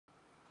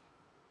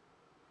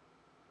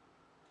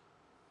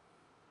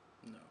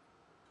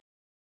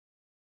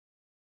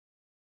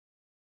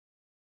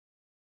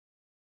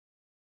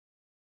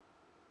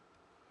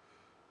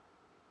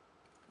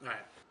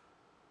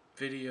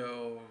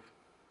video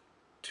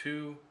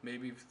 2,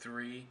 maybe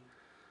 3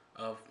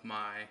 of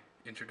my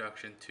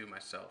introduction to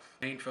myself.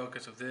 Main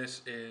focus of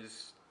this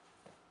is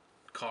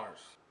cars,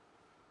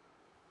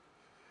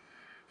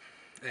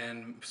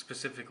 and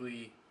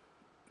specifically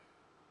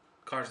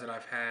cars that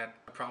I've had.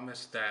 I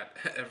promise that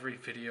every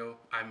video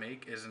I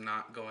make is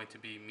not going to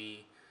be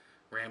me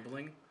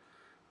rambling,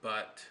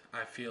 but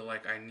I feel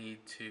like I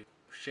need to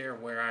share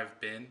where I've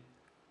been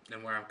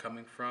and where I'm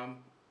coming from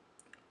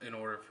in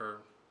order for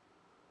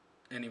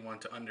anyone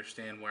to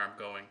understand where I'm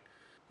going.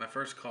 My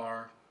first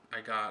car I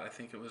got, I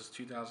think it was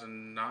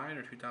 2009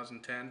 or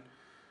 2010,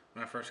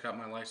 when I first got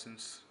my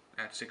license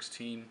at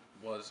 16,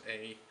 was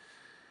a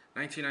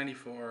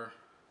 1994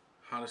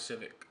 Honda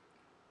Civic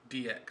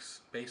DX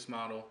base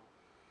model.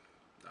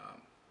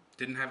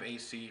 Didn't have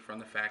AC from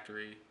the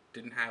factory,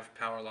 didn't have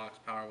power locks,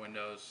 power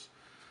windows.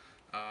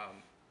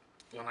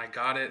 When I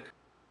got it,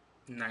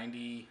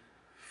 95%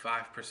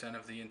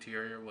 of the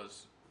interior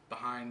was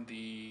behind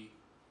the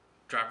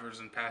driver's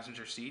and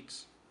passenger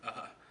seats,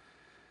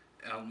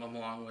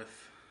 along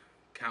with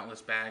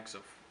countless bags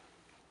of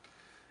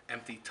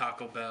empty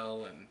Taco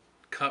Bell and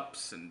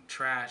cups and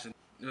trash. And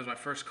it was my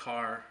first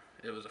car.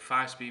 It was a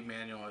 5-speed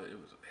manual. It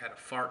had a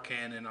fart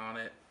cannon on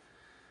it,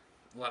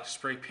 a lot of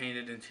spray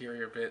painted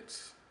interior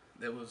bits.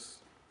 It was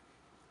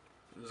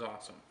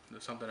awesome. It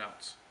was something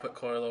else. Put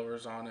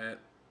coilovers on it,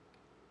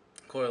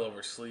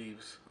 coilover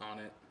sleeves on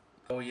it,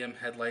 OEM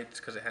headlights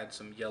because it had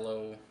some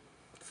yellow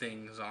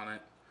things on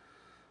it,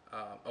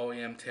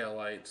 OEM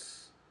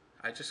taillights.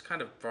 I just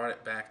kind of brought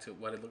it back to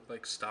what it looked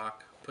like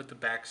stock. Put the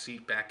back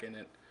seat back in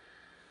it.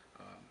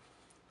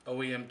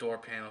 OEM door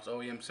panels,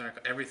 OEM center,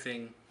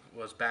 everything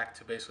was back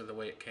to basically the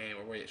way it came,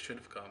 or way it should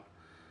have come.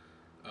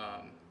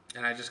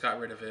 And I just got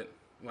rid of it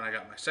when I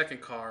got my second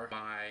car,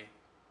 my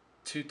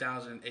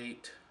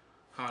 2008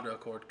 Honda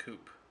Accord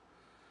Coupe,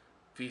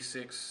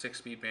 V6,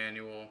 6-speed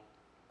manual.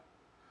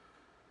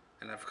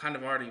 And I've kind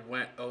of already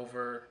went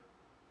over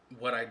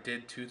what I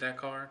did to that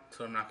car,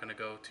 so I'm not going to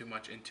go too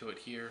much into it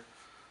here.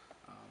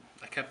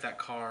 I kept that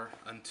car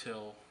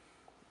until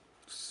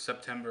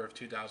September of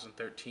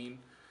 2013.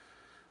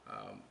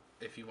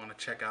 If you want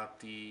to check out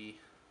the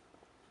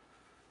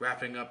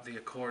wrapping up the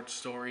Accord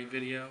story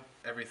video,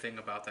 everything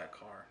about that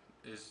car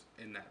is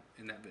in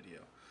that video.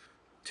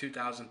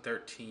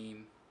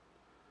 2013,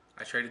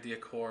 I traded the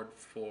Accord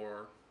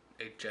for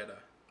a Jetta,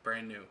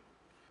 brand new.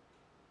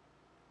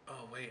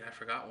 Oh wait, I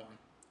forgot one.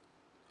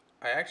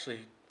 I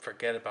actually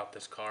forget about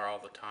this car all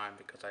the time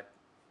because I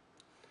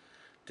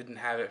didn't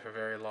have it for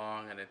very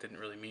long and it didn't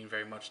really mean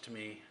very much to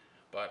me.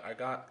 But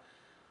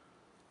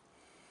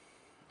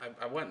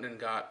I went and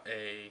got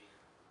a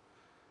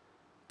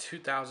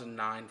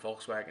 2009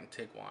 Volkswagen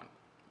Tiguan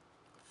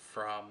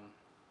from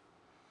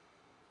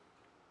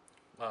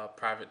a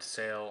private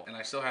sale, and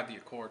I still had the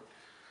Accord.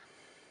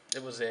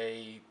 It was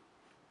a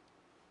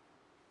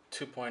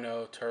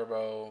 2.0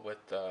 turbo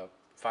with a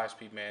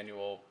 5-speed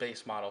manual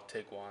base model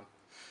Tiguan.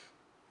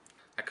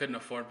 I couldn't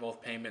afford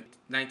both payment.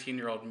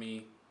 19-year-old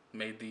me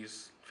made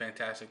these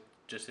fantastic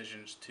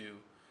decisions to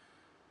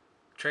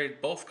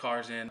trade both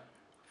cars in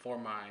for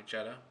my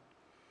Jetta.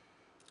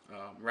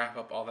 Wrap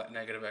up all that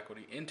negative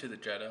equity into the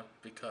Jetta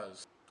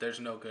because there's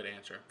no good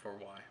answer for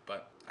why.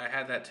 But I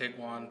had that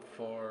Tiguan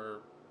for,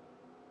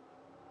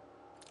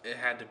 it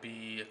had to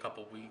be a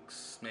couple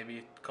weeks, maybe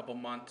a couple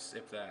months,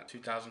 if that.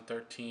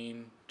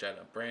 2013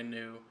 Jetta, brand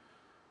new,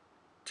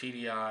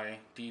 TDI,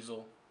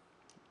 diesel,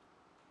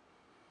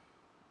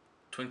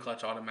 twin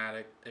clutch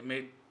automatic. It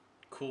made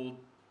cool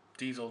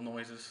diesel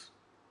noises,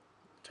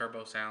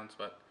 turbo sounds,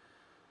 but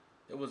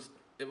it was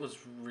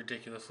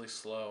ridiculously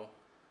slow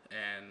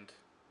and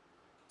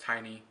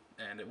tiny,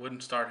 and it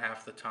wouldn't start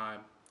half the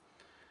time.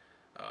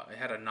 It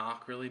had a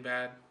knock really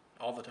bad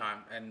all the time,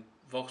 and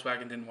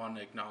Volkswagen didn't want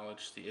to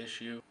acknowledge the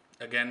issue.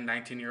 Again,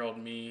 19-year-old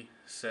me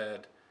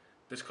said,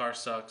 this car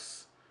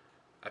sucks,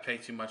 I pay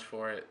too much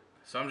for it,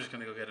 so I'm just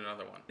going to go get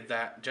another one.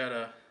 That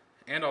Jetta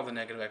and all the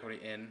negative equity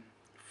in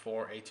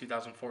for a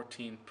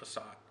 2014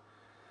 Passat.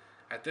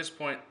 At this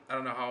point, I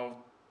don't know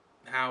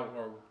how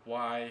or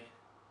why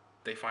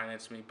they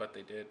financed me, but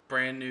they did.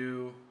 Brand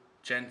new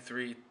Gen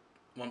 3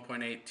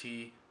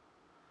 1.8T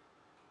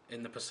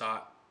in the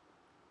Passat,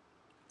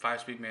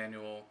 5-speed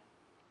manual.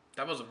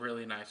 That was a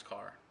really nice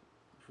car.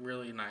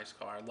 Really nice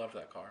car. I love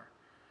that car.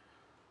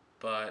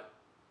 But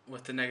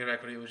with the negative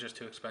equity, it was just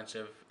too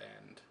expensive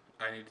and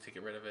I needed to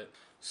get rid of it.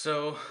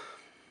 So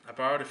I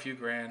borrowed a few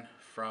grand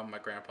from my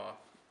grandpa.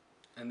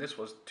 And this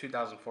was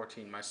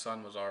 2014. My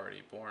son was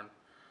already born.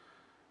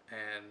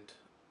 And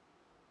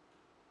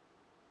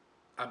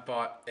I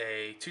bought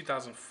a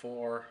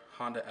 2004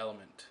 Honda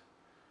Element.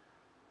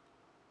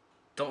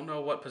 Don't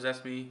know what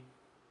possessed me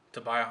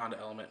to buy a Honda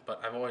Element,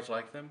 but I've always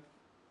liked them.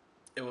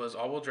 It was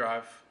all-wheel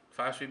drive,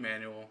 5-speed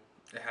manual.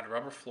 It had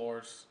rubber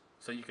floors,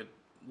 so you could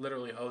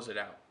literally hose it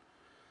out.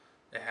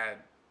 It had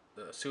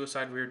the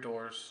suicide rear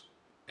doors,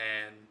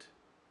 and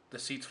the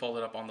seats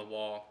folded up on the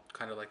wall,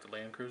 kind of like the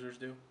Land Cruisers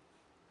do.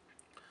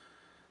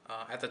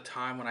 At the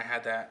time when I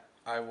had that,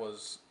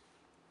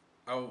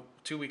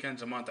 2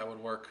 weekends a month I would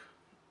work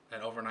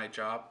an overnight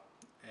job,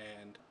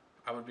 and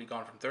I would be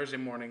gone from Thursday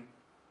morning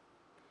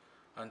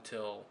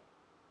until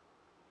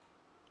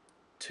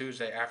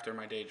Tuesday after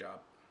my day job.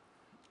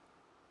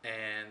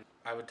 And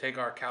I would take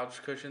our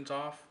couch cushions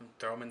off and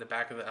throw them in the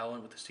back of the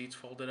Element with the seats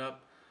folded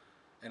up.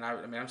 And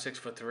I mean, I'm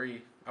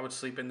 6'3". I would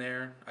sleep in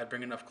there. I'd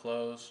bring enough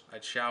clothes.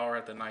 I'd shower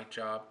at the night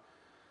job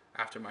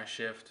after my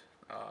shift.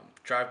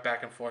 Drive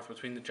back and forth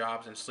between the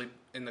jobs and sleep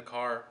in the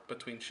car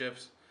between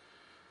shifts.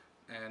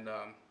 And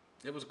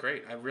it was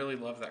great. I really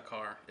loved that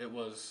car. It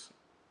was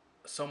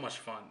so much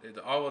fun.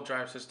 The all-wheel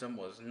drive system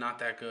was not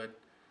that good,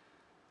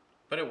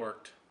 but it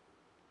worked.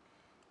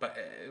 But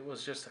it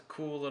was just a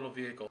cool little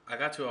vehicle. I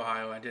got to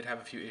Ohio. I did have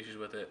a few issues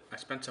with it. I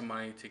spent some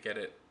money to get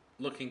it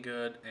looking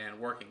good and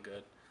working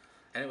good.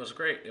 And it was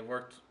great. It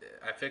worked.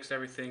 I fixed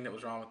everything that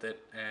was wrong with it,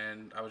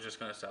 and I was just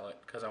going to sell it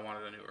because I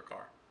wanted a newer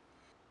car.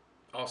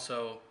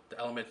 Also, the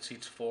Element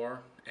seats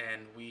 4,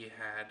 and we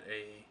had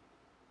a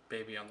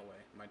baby on the way,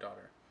 my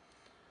daughter.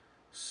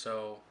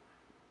 So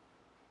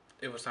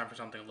it was time for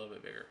something a little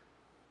bit bigger.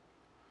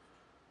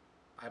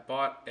 I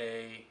bought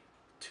a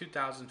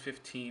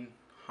 2015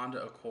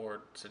 Honda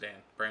Accord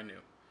sedan, brand new.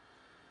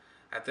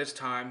 At this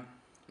time,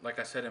 like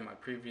I said in my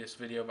previous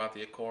video about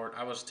the Accord,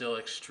 I was still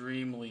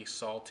extremely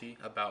salty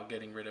about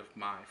getting rid of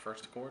my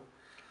first Accord.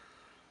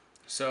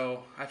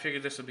 So I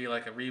figured this would be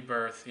like a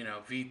rebirth,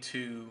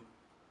 V2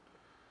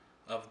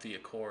 of the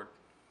Accord,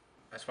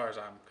 as far as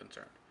I'm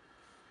concerned.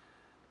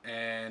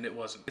 And it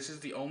wasn't. This is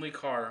the only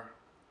car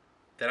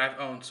that I've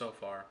owned so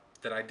far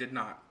that I did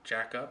not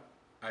jack up.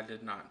 I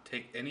did not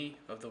take any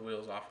of the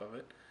wheels off of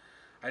it.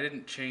 I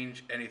didn't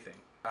change anything.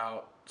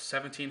 About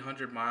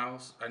 1,700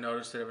 miles, I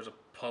noticed that there was a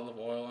puddle of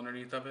oil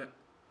underneath of it.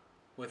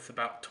 With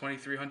about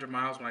 2,300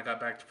 miles, when I got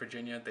back to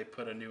Virginia, they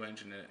put a new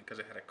engine in it because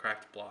it had a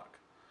cracked block.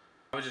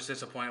 I was just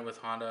disappointed with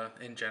Honda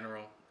in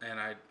general, and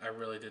I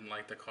really didn't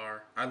like the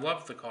car. I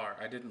loved the car.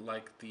 I didn't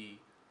like the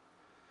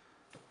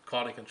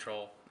quality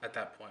control at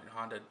that point.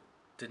 Honda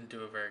didn't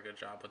do a very good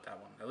job with that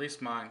one. At least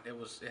mine. It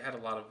had a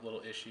lot of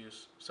little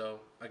issues.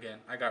 So again,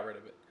 I got rid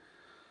of it.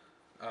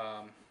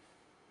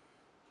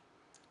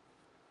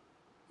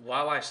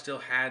 While I still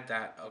had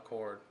that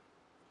Accord,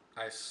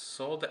 I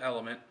sold the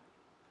Element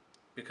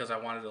because I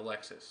wanted a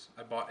Lexus.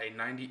 I bought a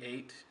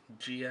 98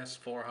 GS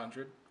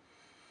 400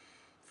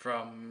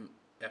 from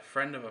a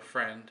friend of a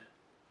friend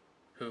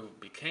who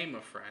became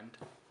a friend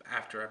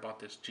after I bought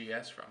this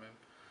GS from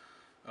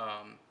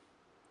him.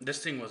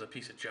 This thing was a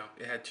piece of junk.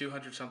 It had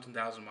 200 something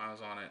thousand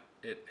miles on it.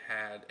 It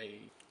had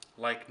a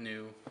like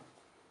new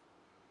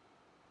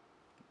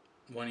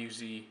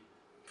 1UZ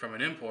from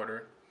an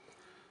importer,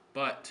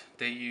 but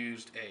they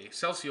used a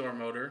Celsior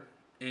motor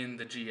in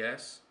the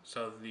GS,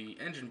 so the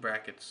engine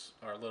brackets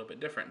are a little bit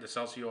different. The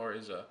Celsior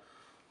is a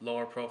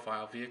lower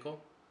profile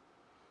vehicle,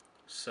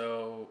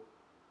 so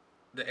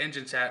the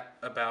engine sat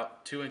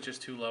about 2 inches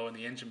too low in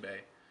the engine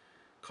bay,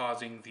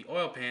 causing the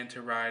oil pan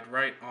to ride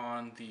right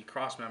on the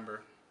crossmember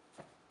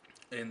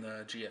in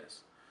the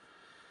GS.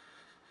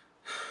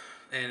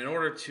 And in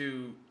order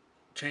to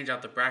change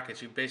out the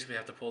brackets, you basically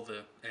have to pull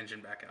the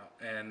engine back out,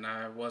 and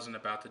I wasn't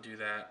about to do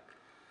that.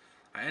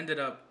 I ended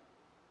up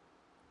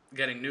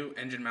getting new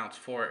engine mounts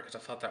for it because I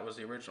thought that was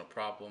the original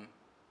problem,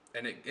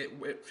 and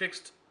it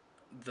fixed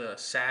the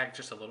sag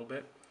just a little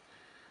bit.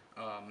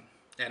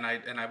 And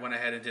I went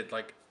ahead and did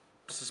like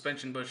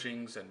suspension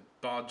bushings and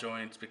ball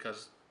joints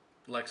because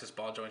Lexus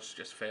ball joints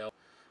just fail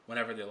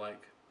whenever they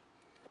like.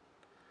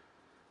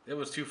 It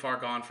was too far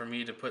gone for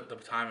me to put the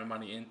time and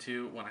money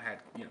into when I had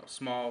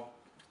small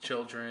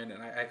children,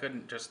 and I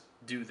couldn't just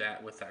do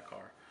that with that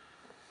car.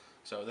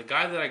 So the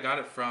guy that I got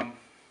it from,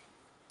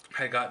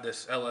 I got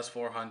this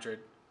LS400,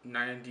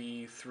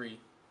 93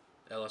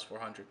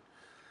 LS400,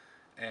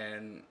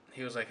 and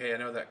he was like, hey, I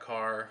know that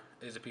car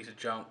is a piece of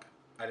junk.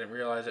 I didn't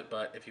realize it,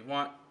 but if you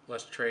want,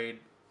 let's trade.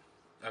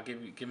 I'll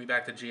give me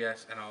back the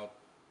GS, and I'll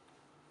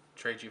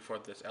trade you for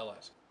this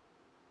LS.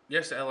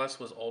 Yes, the LS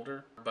was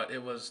older, but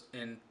it was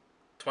in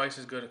twice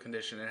as good a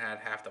condition and had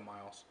half the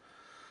miles.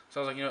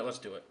 So I was like, let's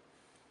do it.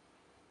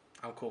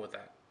 I'm cool with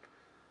that.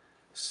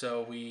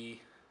 So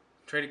we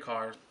traded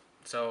cars.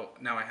 So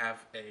now I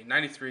have a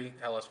 93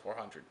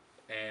 LS400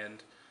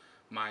 and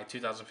my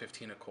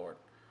 2015 Accord.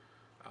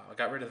 I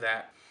got rid of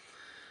that.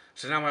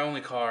 So now my only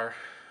car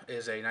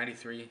is a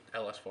 93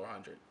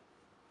 LS400.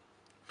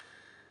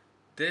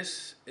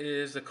 This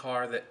is the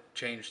car that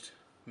changed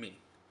me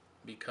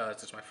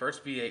because it's my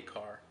first V8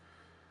 car.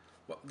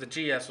 Well, the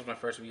GS was my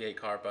first V8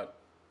 car, but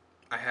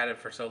I had it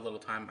for so little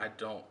time,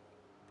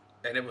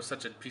 and it was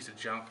such a piece of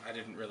junk, I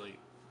didn't really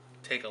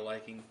take a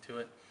liking to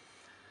it.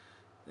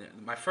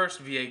 My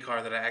first V8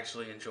 car that I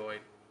actually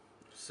enjoyed.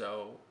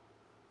 So,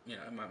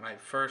 my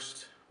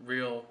first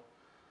real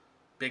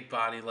big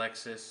body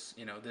Lexus,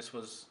 this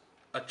was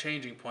a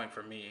changing point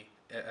for me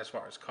as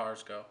far as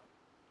cars go.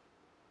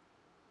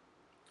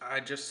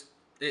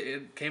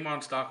 It came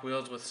on stock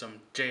wheels with some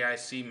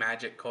JIC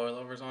Magic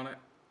coilovers on it.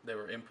 They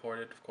were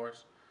imported, of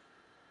course.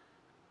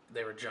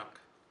 They were junk.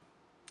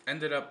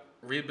 Ended up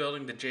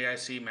rebuilding the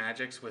JIC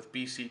Magics with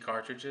BC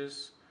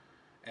cartridges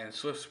and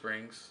Swift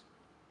springs.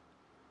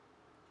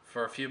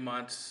 for a few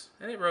months,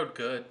 and it rode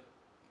good.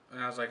 And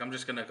I was like, I'm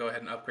just gonna go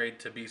ahead and upgrade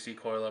to BC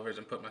coilovers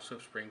and put my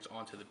Swift Springs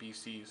onto the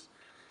BCs.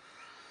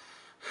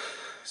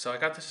 So I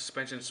got the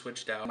suspension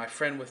switched out. My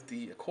friend with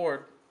the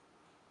Accord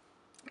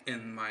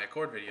in my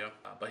Accord video,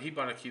 but he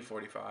bought a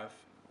Q45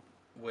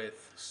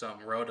 with some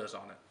Rotas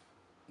on it,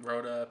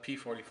 Rota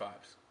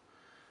P45s,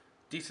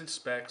 decent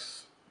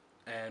specs.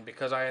 And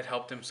because I had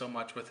helped him so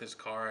much with his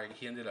car,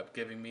 he ended up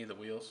giving me the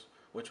wheels,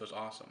 which was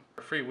awesome.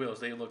 For free wheels,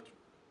 they looked,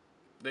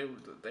 they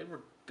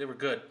they were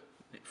good.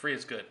 Free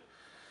is good.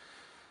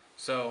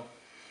 So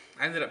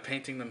I ended up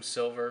painting them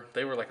silver.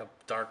 They were like a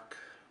dark,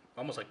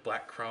 almost like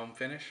black chrome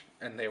finish,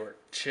 and they were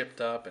chipped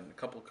up and a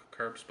couple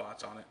curb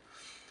spots on it.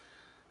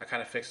 I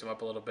kind of fixed them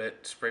up a little bit,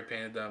 spray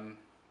painted them.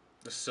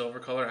 The silver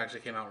color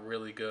actually came out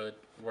really good,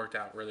 worked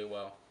out really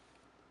well.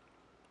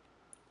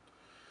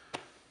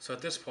 So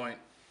at this point,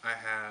 I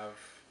have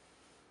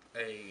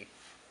a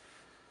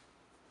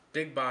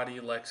big body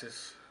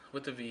Lexus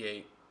with a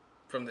V8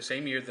 from the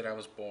same year that I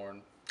was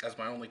born as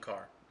my only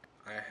car.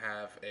 I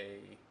have a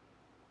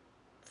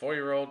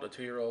 4-year-old, a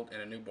 2-year-old,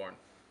 and a newborn.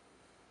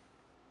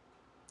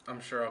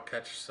 I'm sure I'll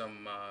catch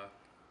some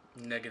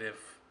negative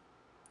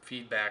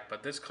feedback,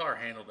 but this car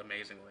handled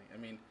amazingly. I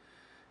mean,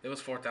 it was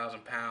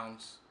 4,000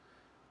 pounds.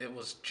 It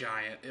was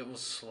giant. It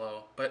was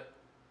slow, but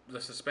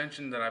the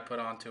suspension that I put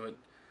onto it,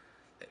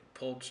 it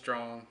pulled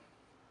strong.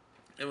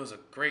 It was a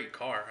great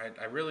car.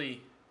 I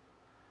really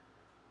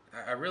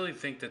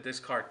think that this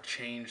car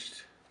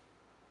changed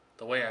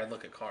the way I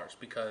look at cars,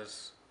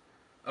 because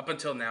up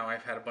until now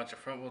I've had a bunch of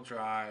front wheel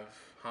drive,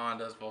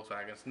 Hondas,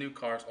 Volkswagens, new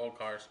cars, old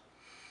cars.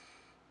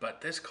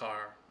 But this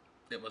car,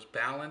 it was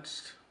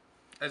balanced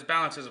as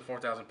a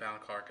 4,000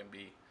 pound car can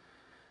be.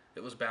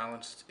 It was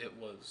balanced, it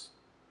was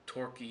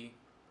torquey,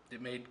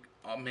 it made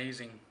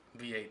amazing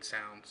V8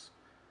 sounds.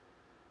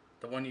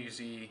 The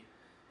 1UZ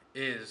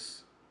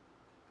is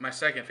my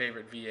second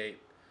favorite V8,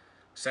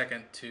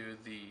 second to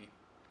the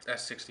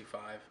S65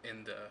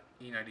 in the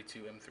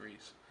E92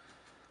 M3s.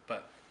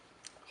 But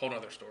whole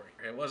nother story.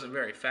 It wasn't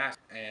very fast,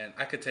 and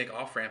I could take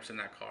off ramps in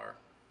that car,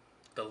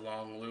 the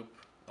long loop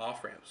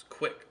off ramps,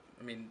 quick.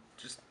 I mean,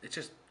 it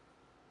just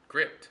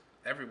gripped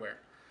everywhere.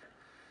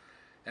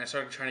 And I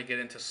started trying to get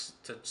into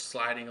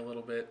sliding a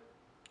little bit,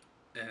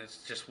 and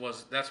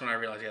that's when I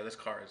realized, yeah, this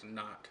car is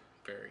not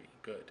very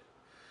good.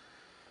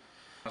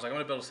 I was like, I'm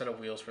gonna build a set of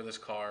wheels for this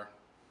car.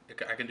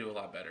 I can do a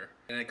lot better.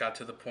 And it got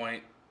to the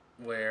point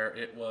where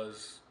it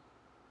was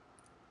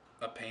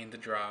a pain to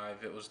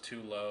drive. It was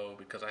too low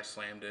because I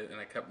slammed it, and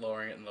I kept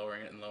lowering it and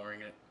lowering it and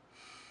lowering it.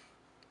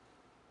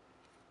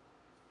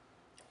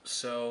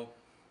 So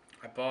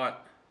I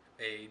bought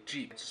a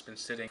Jeep. It's just been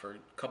sitting for a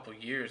couple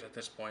years at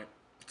this point.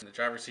 And the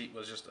driver's seat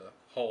was just a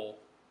hole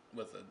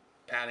with a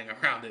padding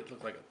around it. It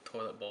looked like a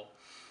toilet bowl.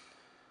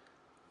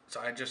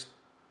 So I just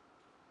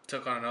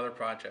took on another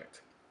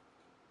project.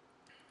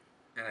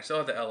 And I still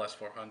had the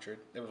LS400.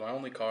 It was my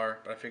only car,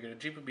 but I figured a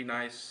Jeep would be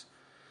nice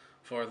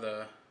for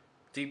the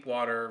deep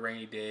water,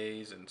 rainy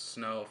days, and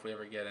snow if we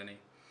ever get any.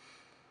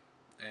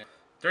 And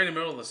during the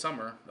middle of the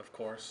summer, of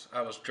course,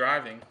 I was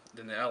driving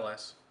in the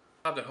LS.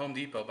 I stopped at Home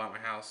Depot by my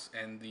house,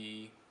 and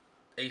the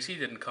AC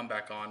didn't come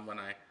back on when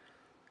I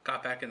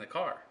got back in the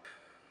car.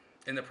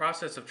 In the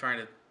process of trying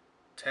to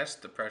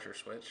test the pressure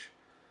switch,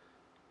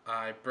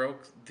 I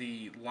broke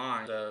the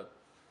line. The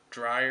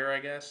dryer, I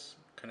guess,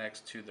 connects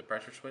to the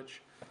pressure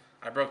switch.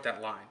 I broke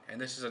that line, and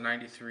this is a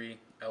 93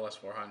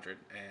 LS400,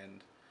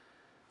 and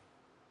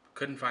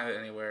couldn't find it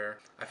anywhere.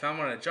 I found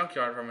one at a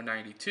junkyard from a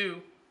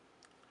 92,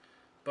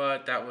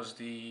 but that was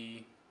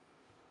the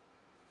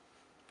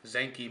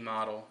Zenki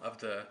model of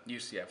the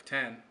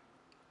UCF10,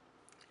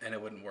 and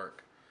it wouldn't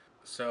work.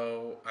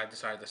 So I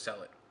decided to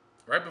sell it.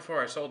 Right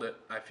before I sold it,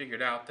 I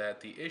figured out that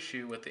the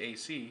issue with the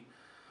AC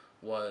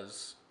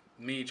was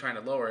me trying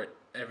to lower it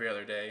every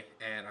other day,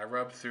 and I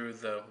rubbed through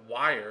the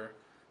wire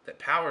that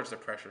powers the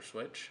pressure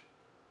switch,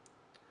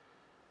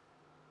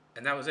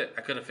 and that was it.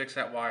 I could have fixed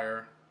that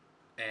wire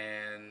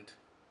and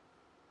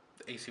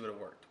the AC would have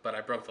worked, but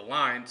I broke the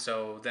line,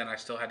 so then I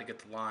still had to get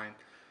the line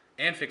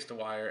and fix the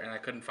wire, and I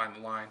couldn't find the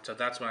line, so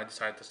that's when I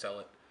decided to sell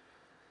it.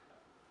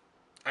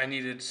 I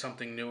needed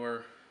something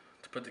newer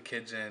to put the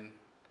kids in,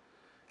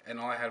 and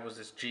all I had was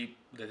this Jeep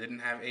that didn't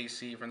have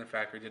AC from the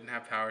factory, didn't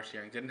have power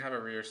steering, didn't have a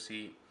rear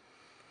seat.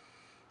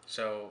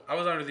 So I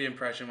was under the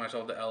impression when I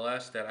sold the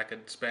LS that I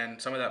could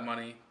spend some of that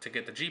money to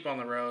get the Jeep on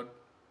the road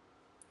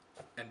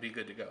and be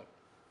good to go.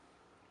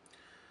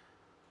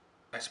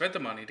 I spent the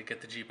money to get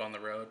the Jeep on the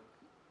road,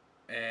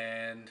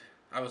 and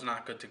I was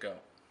not good to go.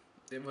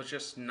 It was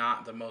just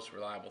not the most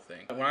reliable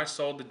thing. When I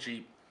sold the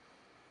Jeep,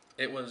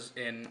 it was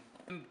in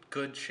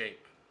good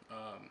shape.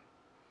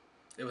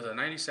 It was a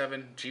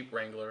 97 Jeep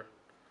Wrangler.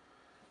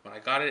 When I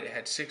got it, it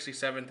had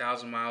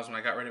 67,000 miles. When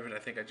I got rid of it, I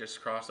think I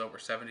just crossed over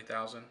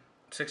 70,000.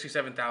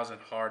 67,000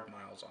 hard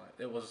miles on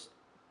it. It was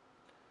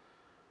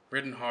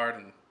ridden hard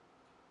and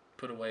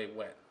put away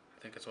wet.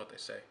 I think that's what they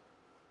say.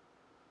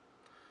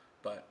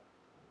 But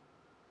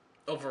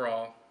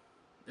overall,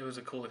 it was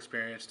a cool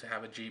experience to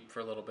have a Jeep for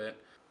a little bit.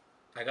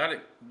 I got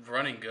it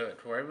running good,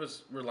 where it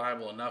was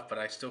reliable enough, but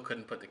I still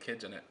couldn't put the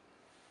kids in it.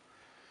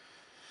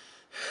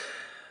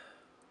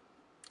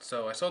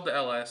 So I sold the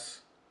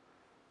LS,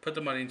 put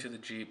the money into the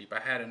Jeep. I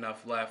had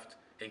enough left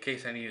in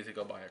case I needed to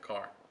go buy a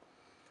car.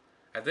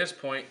 At this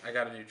point, I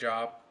got a new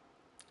job,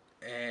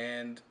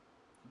 and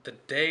the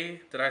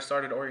day that I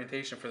started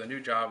orientation for the new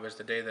job is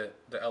the day that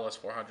the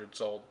LS400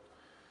 sold.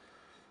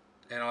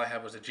 And all I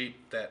had was a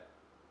Jeep that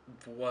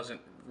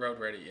wasn't road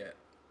ready yet.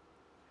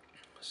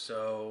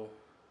 So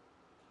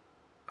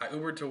I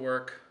Ubered to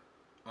work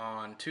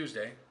on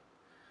Tuesday,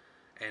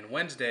 and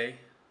Wednesday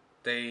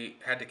they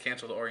had to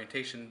cancel the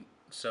orientation,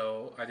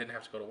 so I didn't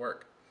have to go to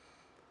work.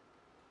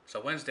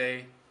 So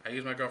Wednesday, I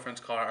used my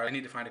girlfriend's car. I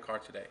need to find a car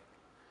today.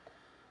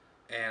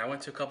 And I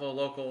went to a couple of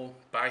local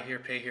buy here,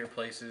 pay here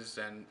places,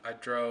 and I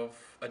drove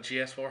a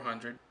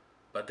GS400.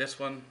 But this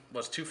one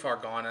was too far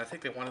gone, and I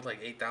think they wanted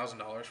like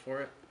 $8,000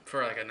 for it,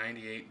 for like a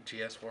 98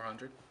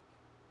 GS400.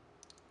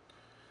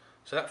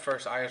 So that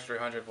first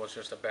IS300 was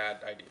just a bad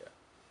idea.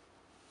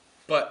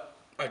 But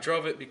I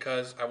drove it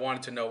because I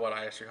wanted to know what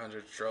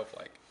IS300s drove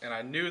like. And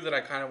I knew that I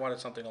kind of wanted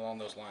something along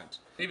those lines.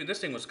 Even this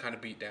thing was kind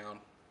of beat down.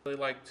 I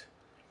really liked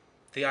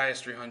the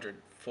IS300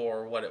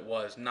 for what it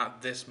was.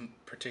 Not this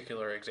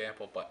particular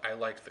example, but I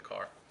liked the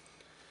car.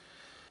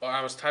 Well,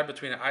 I was tied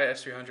between an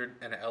IS300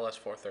 and an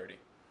LS430.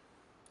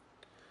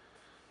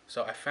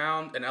 So I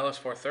found an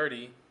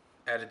LS430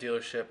 at a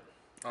dealership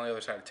on the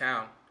other side of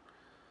town,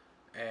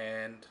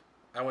 and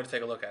I went to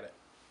take a look at it.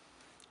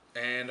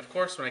 And of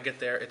course, when I get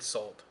there, it's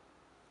sold.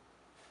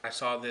 I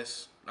saw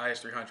this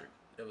IS300.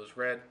 It was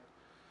red,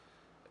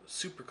 it was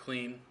super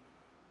clean,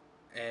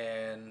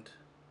 and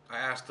I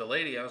asked the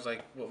lady, I was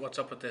like, what's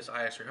up with this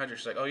IS300?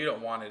 She's like, oh, you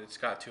don't want it. It's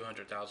got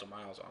 200,000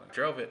 miles on it. I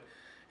drove it.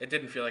 It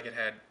didn't feel like it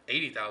had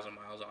 80,000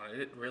 miles on it.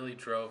 It really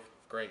drove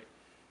great.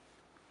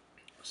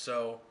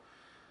 So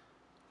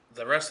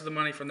the rest of the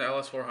money from the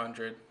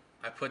LS400,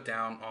 I put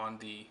down on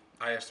the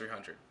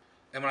IS300.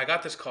 And when I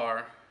got this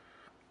car,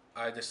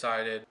 I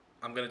decided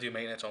I'm going to do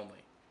maintenance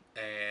only.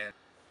 And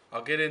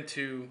I'll get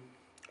into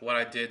what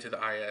I did to the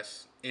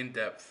IS in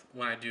depth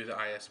when I do the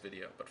IS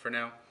video. But for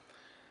now,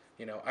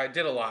 I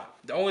did a lot.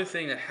 The only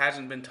thing that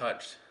hasn't been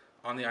touched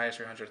on the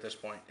IS300 at this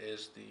point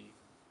is the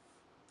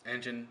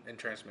engine and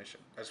transmission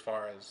as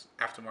far as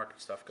aftermarket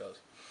stuff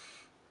goes.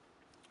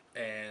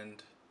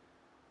 And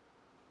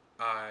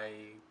I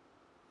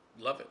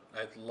love it.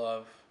 I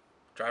love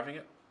driving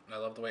it. I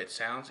love the way it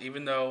sounds.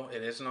 Even though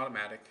it is an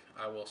automatic,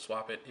 I will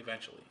swap it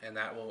eventually. And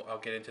I'll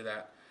get into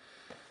that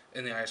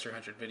in the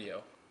IS300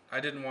 video. I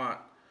didn't want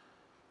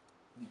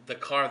the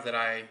car that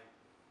I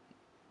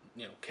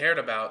cared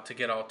about to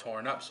get all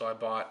torn up, so I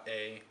bought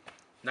a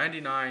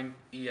 99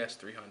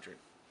 ES300,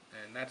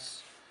 and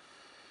that's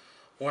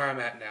where I'm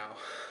at now.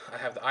 I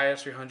have the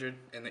IS300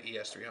 and the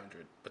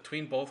ES300.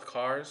 Between both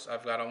cars,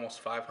 I've got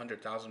almost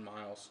 500,000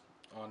 miles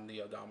on the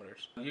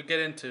odometers. You get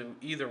into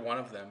either one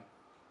of them,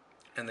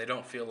 and they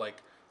don't feel like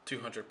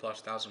 200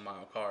 plus thousand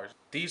mile cars.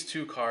 These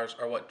two cars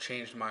are what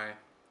changed my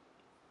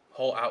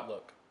whole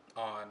outlook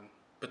on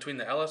between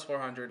the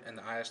LS400 and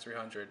the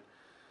IS300,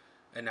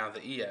 and now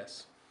the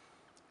ES.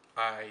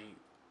 I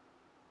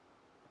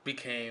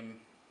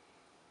became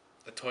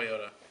a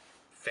Toyota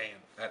fan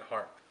at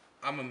heart.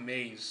 I'm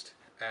amazed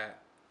at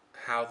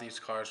how these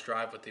cars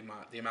drive with the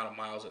amount of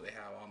miles that they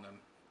have on them.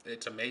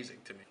 It's amazing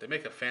to me. They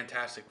make a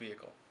fantastic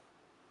vehicle.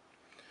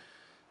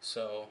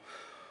 So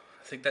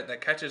I think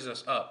that catches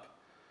us up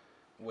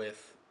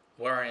with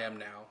where I am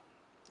now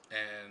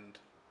and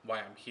why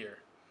I'm here.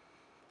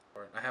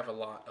 I have a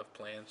lot of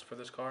plans for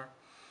this car,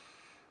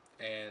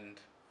 and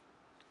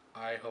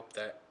I hope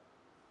that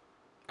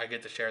I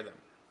get to share them.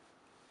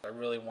 I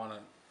really want to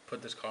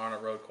put this car on a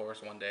road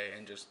course one day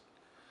and just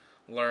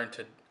learn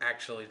to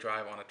actually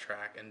drive on a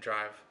track and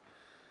drive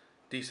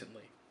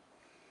decently.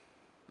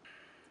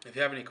 If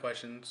you have any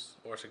questions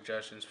or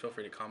suggestions, feel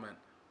free to comment.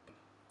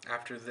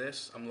 After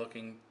this, I'm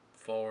looking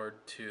forward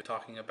to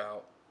talking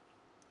about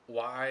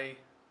why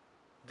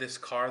this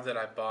car that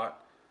I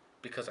bought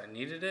because I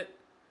needed it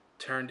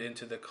turned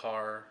into the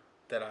car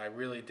that I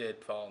really did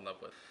fall in love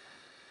with.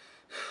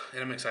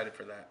 And I'm excited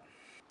for that.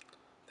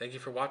 Thank you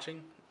for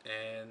watching,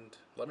 and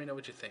let me know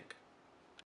what you think.